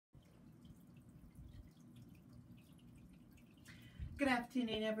Good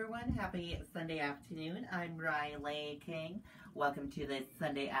afternoon, everyone. Happy Sunday afternoon. I'm Riley King. Welcome to this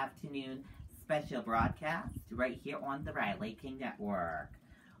Sunday afternoon special broadcast right here on the Riley King Network.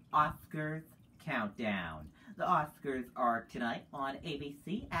 Oscars Countdown. The Oscars are tonight on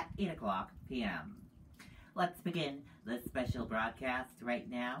ABC at 8 o'clock p.m. Let's begin the special broadcast right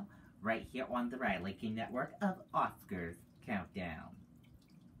now, right here on the Riley King Network of Oscars Countdown.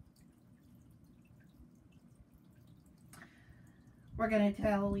 We're going to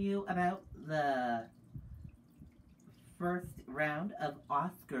tell you about the first round of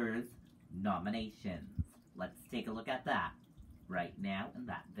Oscars nominations. Let's take a look at that right now in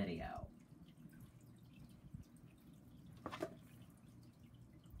that video.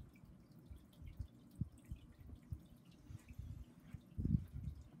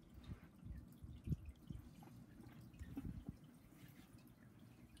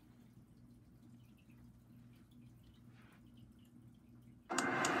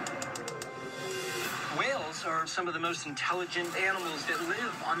 Whales are some of the most intelligent animals that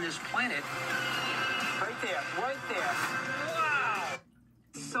live on this planet. Right there, right there. Wow!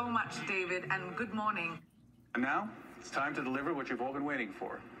 So much, David, and good morning. And now, it's time to deliver what you've all been waiting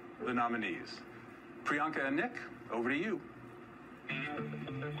for, the nominees. Priyanka and Nick, over to you.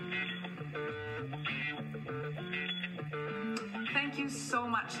 Thank you so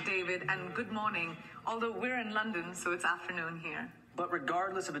much, David, and good morning. Although we're in London, so it's afternoon here. But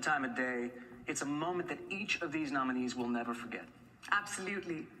regardless of the time of day, it's a moment that each of these nominees will never forget.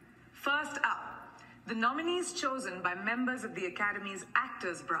 Absolutely. First up, the nominees chosen by members of the Academy's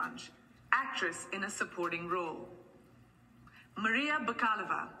Actors Branch, actress in a supporting role. Maria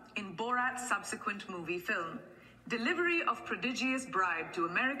Bakalova in Borat's subsequent movie film, delivery of prodigious bribe to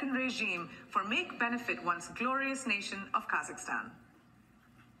American regime for make benefit once glorious nation of Kazakhstan.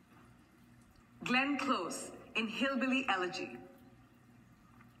 Glenn Close in Hillbilly Elegy.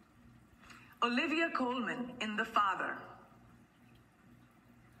 Olivia Colman in The Father.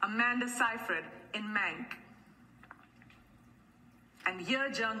 Amanda Seyfried in Mank. And Ye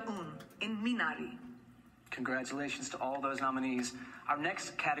Jung-un in Minari. Congratulations to all those nominees. Our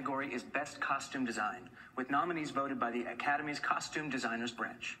next category is Best Costume Design, with nominees voted by the Academy's Costume Designers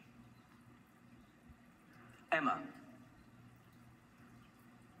Branch. Emma.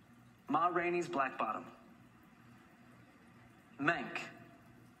 Ma Rainey's Black Bottom. Mank.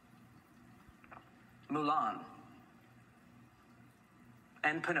 Mulan.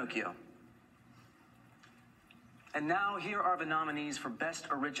 And Pinocchio. And now, here are the nominees for Best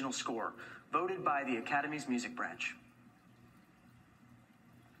Original Score, voted by the Academy's Music Branch.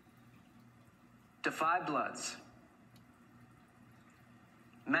 Da 5 Bloods.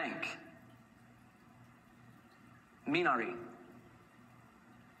 Mank. Minari.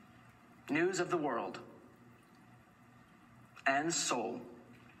 News of the World. And Soul.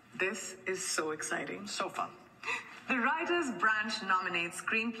 This is so exciting. So fun. The Writers Branch nominates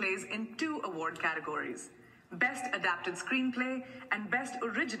screenplays in 2 award categories: Best Adapted Screenplay and Best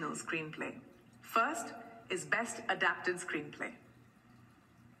Original Screenplay. First is Best Adapted Screenplay.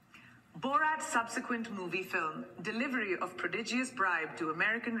 Borat's subsequent movie film, delivery of prodigious bribe to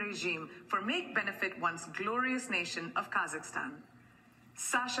American regime for make benefit once glorious nation of Kazakhstan.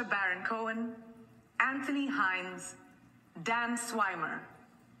 Sacha Baron Cohen, Anthony Hines, Dan Swimer,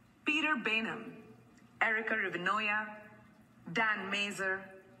 Peter Bainham, Erica Rivenoya, Dan Mazer,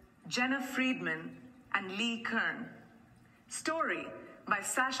 Jenna Friedman, and Lee Kern. Story by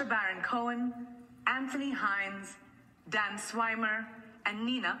Sacha Baron Cohen, Anthony Hines, Dan Swimer, and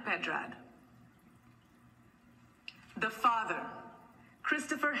Nina Pedrad. The Father,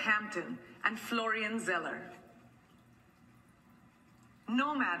 Christopher Hampton and Florian Zeller.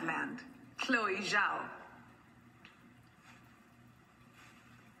 Nomadland, Chloe Zhao.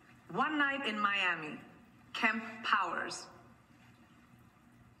 One Night in Miami, Kemp Powers.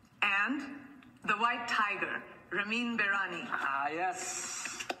 And The White Tiger, Ramin Berani. Ah,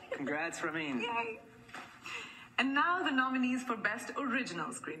 yes. Congrats, Ramin. Yay. And now the nominees for Best Original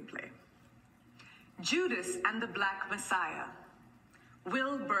Screenplay. Judas and the Black Messiah,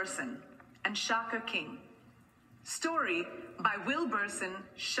 Will Burson and Shaka King. Story by Will Burson,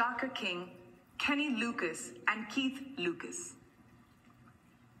 Shaka King, Kenny Lucas, and Keith Lucas.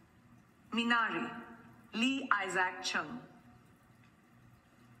 Minari, Lee Isaac Chung.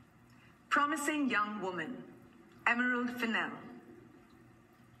 Promising Young Woman, Emerald Fennell.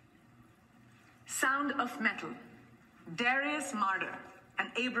 Sound of Metal, Darius Marder and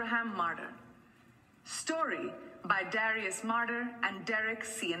Abraham Marder. Story by Darius Marder and Derek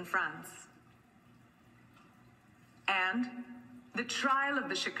Cianfrance. And The Trial of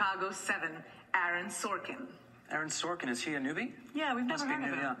the Chicago 7, Aaron Sorkin. Aaron Sorkin, is he a newbie? Yeah, we've never Must be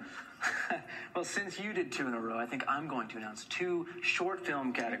heard of new, him. yeah. Well, since you did 2 in a row, I think I'm going to announce 2 short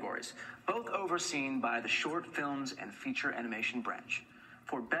film categories, both overseen by the Short Films and Feature Animation branch.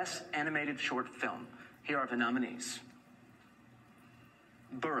 For Best Animated Short Film, here are the nominees.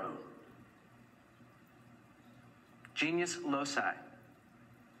 Burrow, Genius Loci,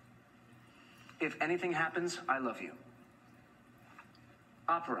 If Anything Happens, I Love You,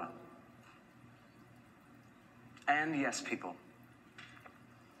 Opera, and Yes People.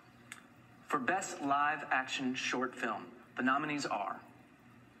 For Best Live Action Short Film, the nominees are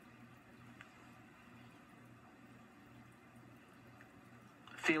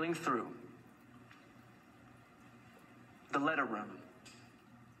Feeling Through, The Letter Room,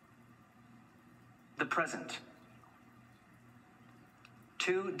 The Present,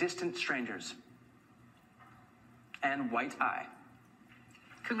 2 Distant Strangers, and White Eye.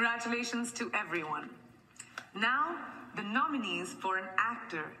 Congratulations to everyone. Now, the nominees for an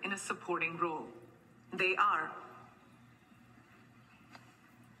actor in a supporting role. They are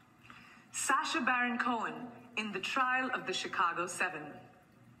Sacha Baron Cohen in The Trial of the Chicago 7,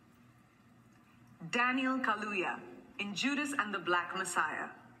 Daniel Kaluuya in Judas and the Black Messiah,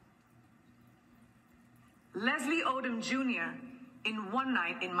 Leslie Odom Jr. in One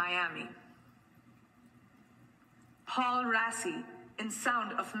Night in Miami, Paul Rassi in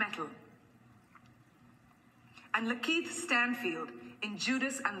Sound of Metal, and Lakeith Stanfield in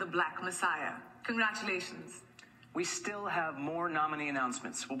Judas and the Black Messiah. Congratulations. We still have more nominee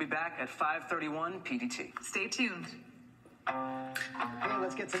announcements. We'll be back at 5:31 PDT. Stay tuned. Okay,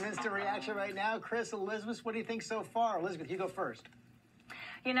 let's get some instant reaction right now. Chris, Elizabeth, what do you think so far? Elizabeth, you go first.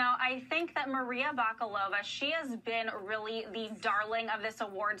 You know, I think that Maria Bakalova, she has been really the darling of this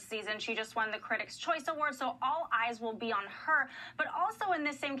awards season. She just won the Critics' Choice Award, so all eyes will be on her. But also in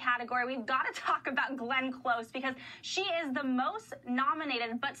this same category, we've got to talk about Glenn Close because she is the most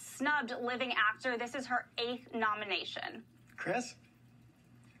nominated but snubbed living actor. This is her 8th nomination. Chris?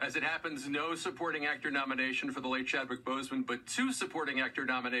 As it happens, no supporting actor nomination for the late Chadwick Boseman, but 2 supporting actor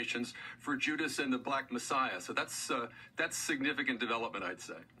nominations for Judas and the Black Messiah. So that's significant development, I'd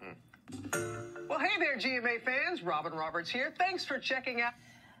say. Well, hey there, GMA fans. Robin Roberts here. Thanks for checking out.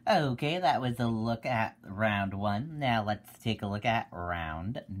 Okay, that was a look at round 1. Now let's take a look at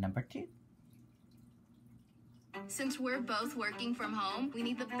round number 2. Since we're both working from home, we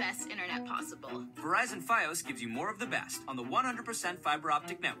need the best internet possible. Verizon Fios gives you more of the best on the 100% fiber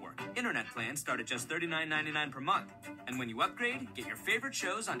optic network. Internet plans start at just $39.99 per month. And when you upgrade, get your favorite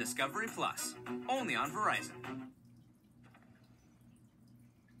shows on Discovery Plus. Only on Verizon.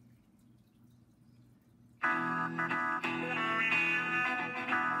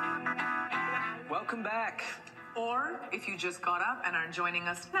 Welcome back. Or, if you just got up and are joining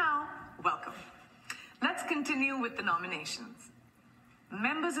us now, welcome. Let's continue with the nominations.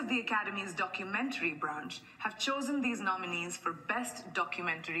 Members of the Academy's documentary branch have chosen these nominees for Best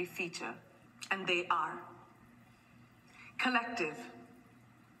Documentary Feature, and they are Collective,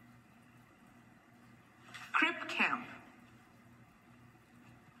 Crip Camp,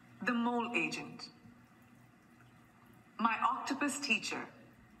 The Mole Agent, My Octopus Teacher,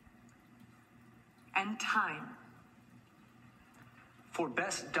 and Time. For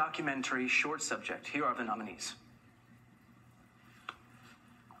Best Documentary Short Subject, here are the nominees.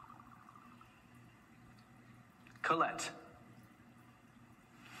 Colette.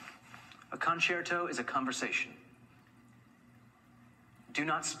 A Concerto is a Conversation. Do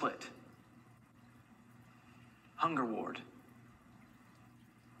Not Split. Hunger Ward.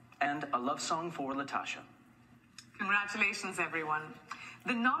 And A Love Song for Latasha. Congratulations, everyone.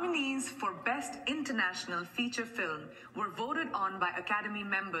 The nominees for Best International Feature Film were voted on by Academy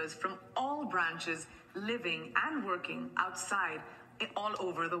members from all branches living and working outside all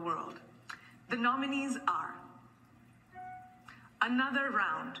over the world. The nominees are Another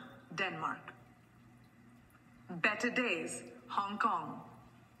Round, Denmark, Better Days, Hong Kong,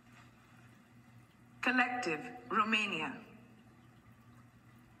 Collective, Romania,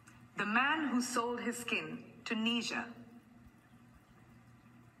 The Man Who Sold His Skin, Tunisia,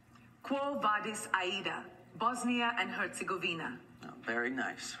 Quo Vadis Aida, Bosnia and Herzegovina. Oh, very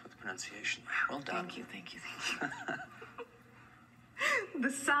nice with the pronunciation. Well done. Thank you.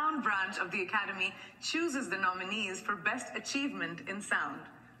 The Sound branch of the Academy chooses the nominees for Best Achievement in Sound.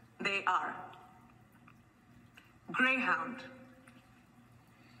 They are Greyhound,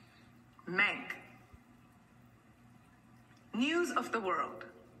 Meg, News of the World,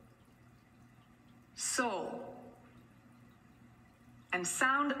 Soul, and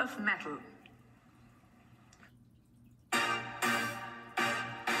Sound of Metal.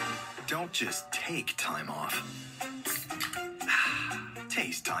 Don't just take time off.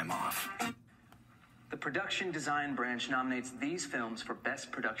 Taste time off. The production design branch nominates these films for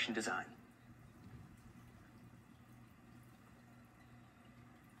Best Production Design.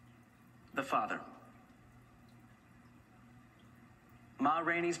 The Father. Ma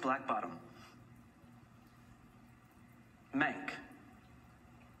Rainey's Black Bottom. Mank.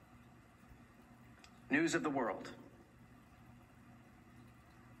 News of the World.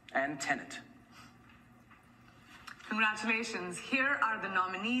 And Tenet. Congratulations. Here are the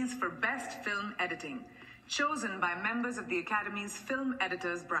nominees for Best Film Editing, chosen by members of the Academy's Film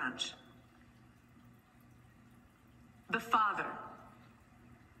Editors Branch. The Father.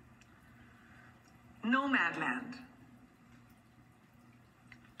 Nomadland.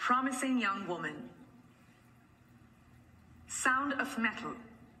 Promising Young Woman. Sound of Metal.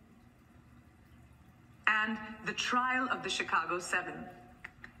 And The Trial of the Chicago 7.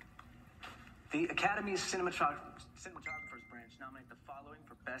 The Academy's Cinematographers branch nominate the following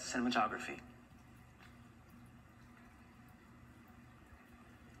for Best Cinematography.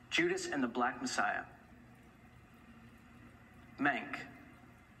 Judas and the Black Messiah. Mank.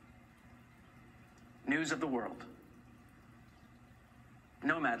 News of the World.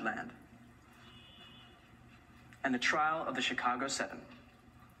 Nomadland. And The Trial of the Chicago 7.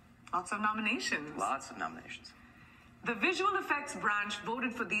 Lots of nominations. Lots of nominations. The Visual Effects branch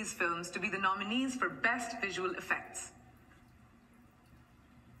voted for these films to be the nominees for Best Visual Effects.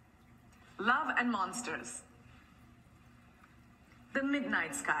 Love and Monsters. The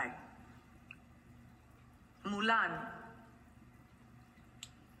Midnight Sky. Mulan.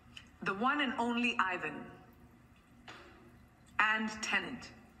 The One and Only Ivan. And Tenet.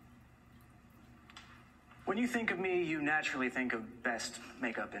 When you think of me, you naturally think of best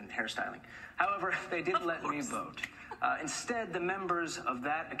makeup and hairstyling. However, they didn't let me vote. Instead, the members of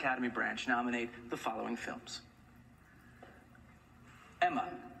that Academy branch nominate the following films. Emma.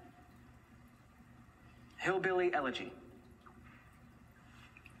 Hillbilly Elegy.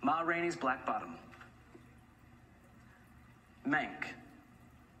 Ma Rainey's Black Bottom. Mank.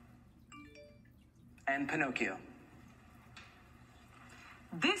 And Pinocchio.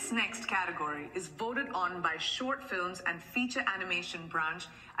 This next category is voted on by Short Films and Feature Animation branch,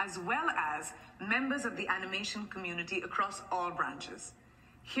 as well as members of the animation community across all branches.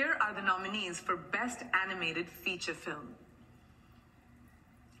 Here are the nominees for Best Animated Feature Film.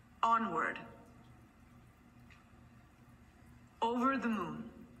 Onward. Over the Moon.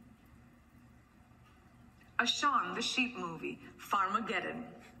 A Shaun the Sheep movie, Farmageddon.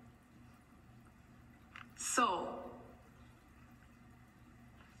 Soul.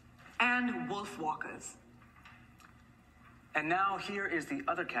 And Wolfwalkers. And now here is the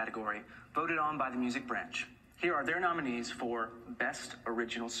other category voted on by the music branch. Here are their nominees for Best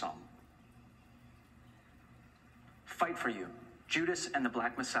Original Song. Fight for You, Judas and the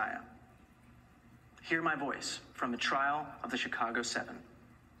Black Messiah. Hear My Voice, from The Trial of the Chicago 7.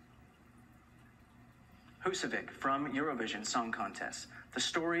 Husavik, from Eurovision Song Contest, The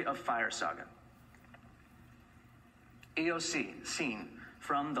Story of Fire Saga. EOC, Scene,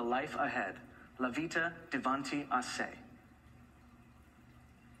 from The Life Ahead, La Vita Davanti a Se.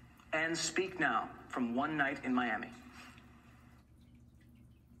 And Speak Now, from One Night in Miami.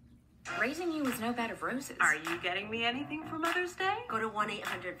 Raising you was no bed of roses. Are you getting me anything for Mother's Day? Go to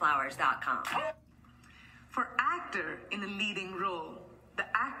 1-800-Flowers.com. For actor in a leading role, the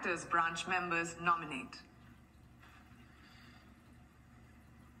Actors Branch members nominate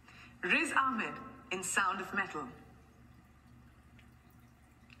Riz Ahmed in Sound of Metal.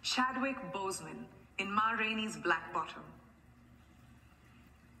 Chadwick Boseman in Ma Rainey's Black Bottom.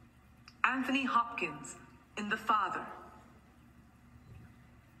 Anthony Hopkins in The Father.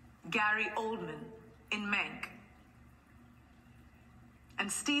 Gary Oldman in Mank.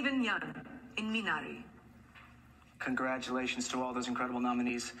 And Stephen Yeun in Minari. Congratulations to all those incredible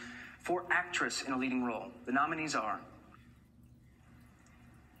nominees. For actress in a leading role, the nominees are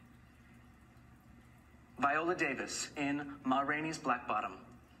Viola Davis in Ma Rainey's Black Bottom.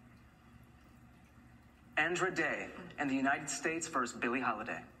 Andra Day in The United States vs. Billie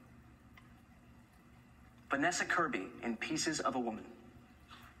Holiday. Vanessa Kirby in Pieces of a Woman.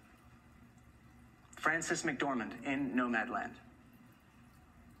 Frances McDormand in Nomadland.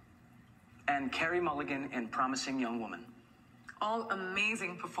 And Carey Mulligan in Promising Young Woman. All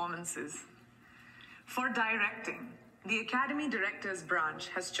amazing performances. For directing, the Academy Directors Branch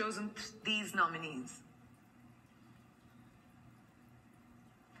has chosen these nominees.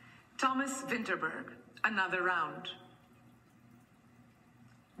 Thomas Vinterberg, Another Round.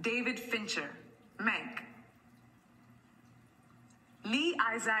 David Fincher, Mank. Lee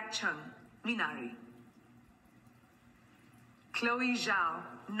Isaac Chung, Minari. Chloe Zhao,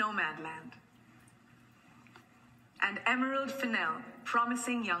 Nomadland. And Emerald Fennell,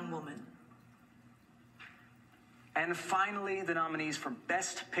 Promising Young Woman. And finally, the nominees for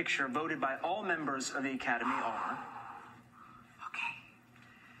Best Picture voted by all members of the Academy are... Okay.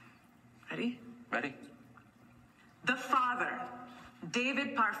 Ready? Ready? The Father,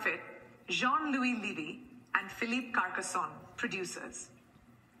 David Parfit, Jean-Louis Levy, and Philippe Carcassonne, producers.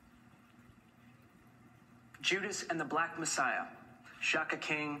 Judas and the Black Messiah, Shaka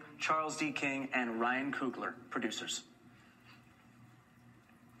King, Charles D. King, and Ryan Coogler, producers.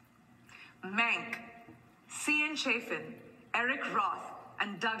 Mank, Cian Chafin, Eric Roth,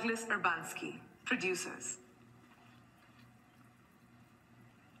 and Douglas Urbanski, producers.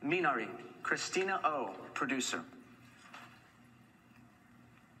 Minari, Christina Oh, producer.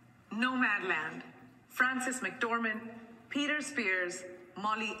 Nomadland, Frances McDormand, Peter Spears,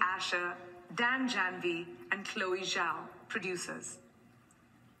 Molly Asher, Dan Janvi, and Chloe Zhao, producers.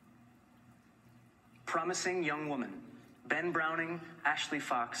 Promising Young Woman, Ben Browning, Ashley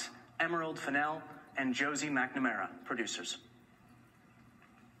Fox, Emerald Fennell, and Josie McNamara, producers.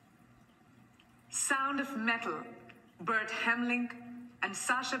 Sound of Metal, Bert Hemling, and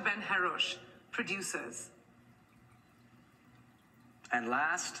Sacha Ben Harosh, producers. And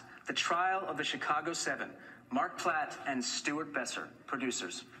last, The Trial of the Chicago Seven, Mark Platt and Stuart Besser,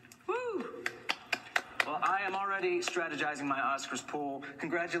 producers. Woo! Well, I am already strategizing my Oscars pool.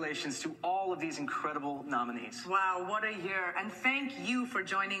 Congratulations to all of these incredible nominees. Wow, what a year. And thank you for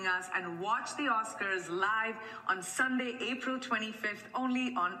joining us, and watch the Oscars live on Sunday, April 25th,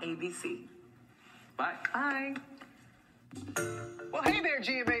 only on ABC. Bye. Bye. Well, hey there,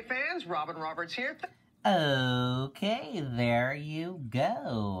 GMA fans. Robin Roberts here. Okay, there you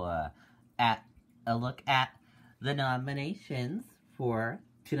go. At a look at the nominations for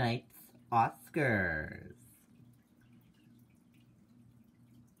tonight's Oscars.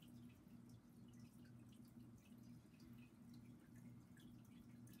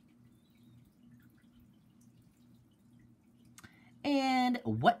 And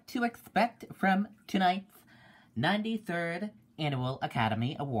what to expect from tonight's 93rd Annual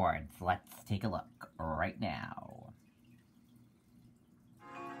Academy Awards. Let's take a look right now.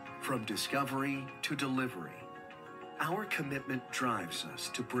 From discovery to delivery, our commitment drives us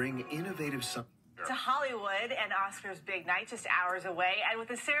to bring innovative to Hollywood, and Oscars' big night just hours away, and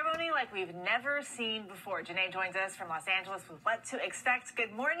with a ceremony like we've never seen before. Janae joins us from Los Angeles with what to expect.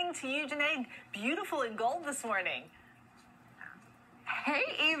 Good morning to you, Janae. Beautiful in gold this morning. Hey,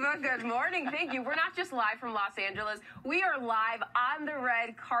 Eva, good morning. Thank you. We're not just live from Los Angeles. We are live on the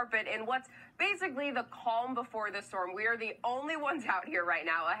red carpet in what's basically the calm before the storm. We are the only ones out here right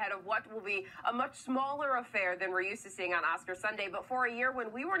now ahead of what will be a much smaller affair than we're used to seeing on Oscar Sunday. But for a year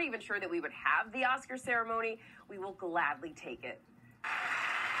when we weren't even sure that we would have the Oscar ceremony, we will gladly take it.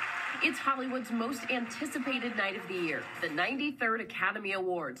 It's Hollywood's most anticipated night of the year, the 93rd Academy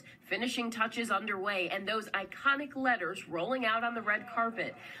Awards. Finishing touches underway and those iconic letters rolling out on the red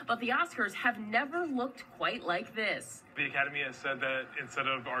carpet. But the Oscars have never looked quite like this. The Academy has said that instead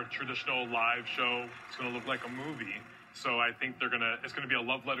of our traditional live show, it's going to look like a movie. So I think it's going to be a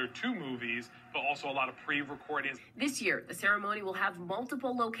love letter to movies, but also a lot of pre-recordings. This year, the ceremony will have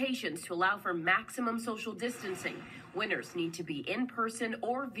multiple locations to allow for maximum social distancing. Winners need to be in person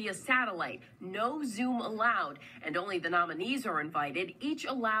or via satellite. No Zoom allowed, and only the nominees are invited, each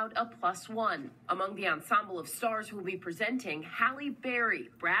allowed a +1. Among the ensemble of stars who will be presenting, Halle Berry,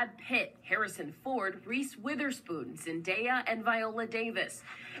 Brad Pitt, Harrison Ford, Reese Witherspoon, Zendaya, and Viola Davis.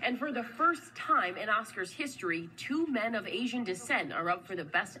 And for the first time in Oscars history, two men of Asian descent are up for the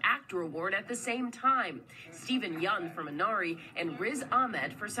Best Actor award at the same time. Stephen Yeun for Minari and Riz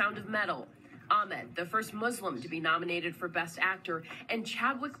Ahmed for Sound of Metal. Ahmed, the first Muslim to be nominated for Best Actor, and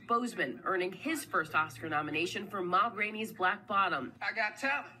Chadwick Boseman earning his first Oscar nomination for Ma Rainey's Black Bottom. I got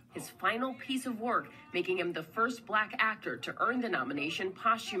talent. His final piece of work, making him the first black actor to earn the nomination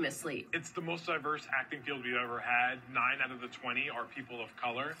posthumously. It's the most diverse acting field we've ever had. 9 out of the 20 are people of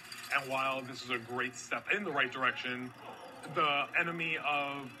color. And while this is a great step in the right direction, the enemy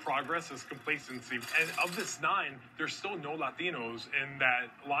of progress is complacency. And of this 9, there's still no Latinos in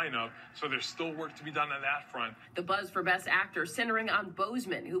that lineup, so there's still work to be done on that front. The buzz for Best Actor centering on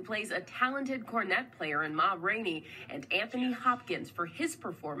Boseman, who plays a talented cornet player in Ma Rainey, and Anthony Hopkins for his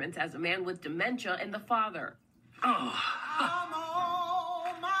performance as a man with dementia in The Father. Oh. I'm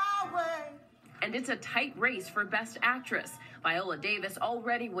on my way. And it's a tight race for Best Actress. Viola Davis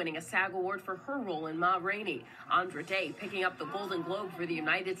already winning a SAG award for her role in Ma Rainey. Andra Day picking up the Golden Globe for The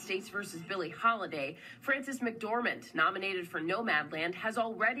United States vs. Billie Holiday. Frances McDormand, nominated for Nomadland, has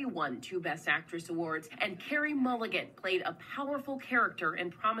already won 2 Best Actress awards. And Carey Mulligan played a powerful character in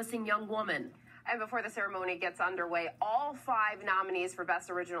Promising Young Woman. And before the ceremony gets underway, all 5 nominees for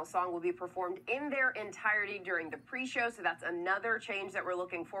Best Original Song will be performed in their entirety during the pre-show, so that's another change that we're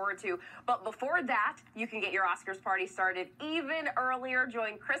looking forward to. But before that, you can get your Oscars party started even earlier.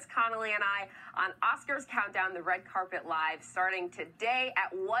 Join Chris Connolly and I on Oscars Countdown, the Red Carpet Live, starting today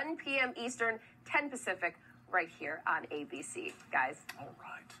at 1 p.m. Eastern, 10 Pacific, right here on ABC. Guys. All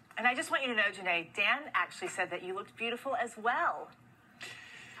right. And I just want you to know, Janae, Dan actually said that you looked beautiful as well.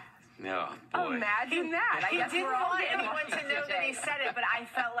 No, boy. Imagine that. I guess we're all want anyone to know that he said it, but I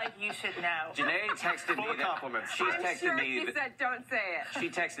felt like you should know. Janae texted me that compliments. She's texted sure me he that, said, don't say it. She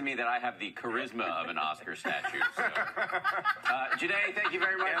texted me that I have the charisma of an Oscar statue. So. Janae, thank you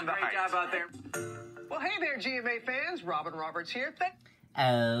very much. Great job out there. Well, hey there, GMA fans. Robin Roberts here.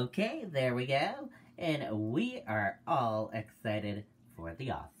 Okay, there we go. And we are all excited for the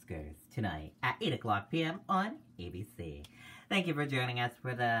Oscars tonight at 8 o'clock p.m. on ABC. Thank you for joining us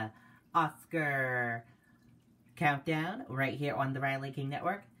for the Oscar countdown right here on the Riley King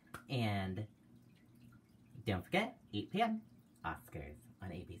Network. And don't forget, 8 p.m. Oscars on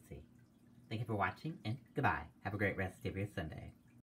ABC. Thank you for watching, and goodbye. Have a great rest of your Sunday.